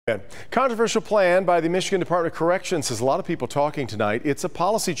Controversial plan by the Michigan Department of Corrections has a lot of people talking tonight. It's a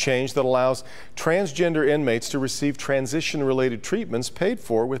policy change that allows transgender inmates to receive transition-related treatments paid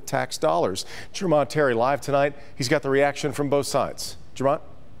for with tax dollars. Jermont Terry live tonight. He's got the reaction from both sides. Jermont?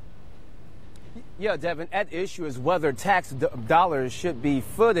 Yeah, Devin, at issue is whether tax dollars should be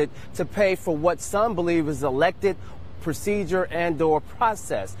footed to pay for what some believe is elected procedure and/or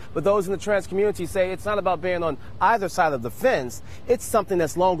process. But those in the trans community say it's not about being on either side of the fence. It's something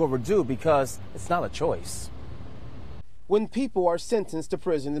that's long overdue because it's not a choice. When people are sentenced to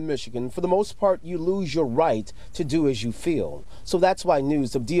prison in Michigan, for the most part, you lose your right to do as you feel. So that's why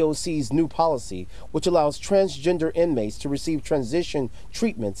news of DOC's new policy, which allows transgender inmates to receive transition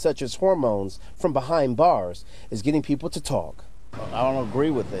treatment such as hormones from behind bars, is getting people to talk. I don't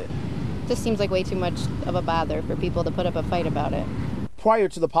agree with it. Just seems like way too much of a bother for people to put up a fight about it. Prior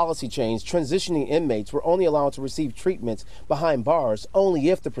to the policy change, transitioning inmates were only allowed to receive treatments behind bars only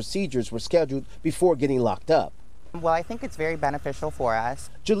if the procedures were scheduled before getting locked up. Well, I think it's very beneficial for us.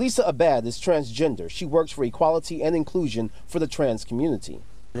 Jalisa Abad is transgender. She works for equality and inclusion for the trans community.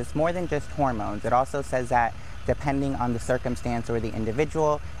 It's more than just hormones. It also says that depending on the circumstance or the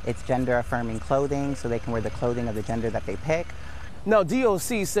individual, it's gender-affirming clothing, so they can wear the clothing of the gender that they pick. Now,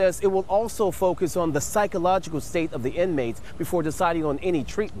 DOC says it will also focus on the psychological state of the inmates before deciding on any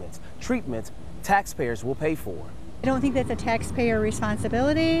treatments. Treatments taxpayers will pay for. I don't think that's a taxpayer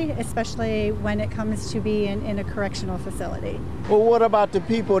responsibility, especially when it comes to be in a correctional facility. Well, what about the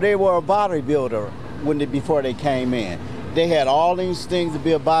people, they were a bodybuilder before they came in? They had all these things to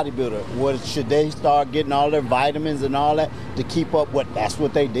be a bodybuilder. Should they start getting all their vitamins and all that to keep up that's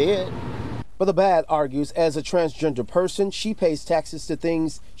what they did? But Abad argues as a transgender person, she pays taxes to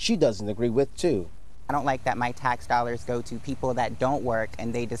things she doesn't agree with too. I don't like that my tax dollars go to people that don't work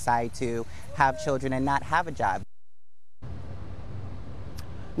and they decide to have children and not have a job.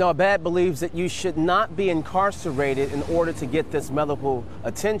 Now, Abad believes that you should not be incarcerated in order to get this medical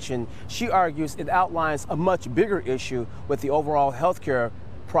attention. She argues it outlines a much bigger issue with the overall health care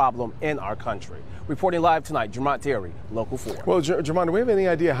problem in our country. Reporting live tonight, Jermont Terry, Local 4. Well, Jermont, do we have any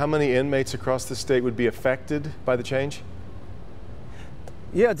idea how many inmates across the state would be affected by the change?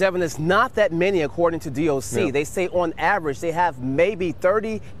 Yeah, Devin, it's not that many according to DOC. Yeah. They say on average they have maybe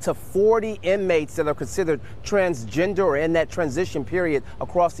 30 to 40 inmates that are considered transgender or in that transition period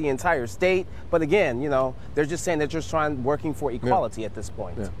across the entire state. But again, they're just saying they're just working for equality at this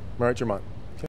point. Yeah. All right, Jermont.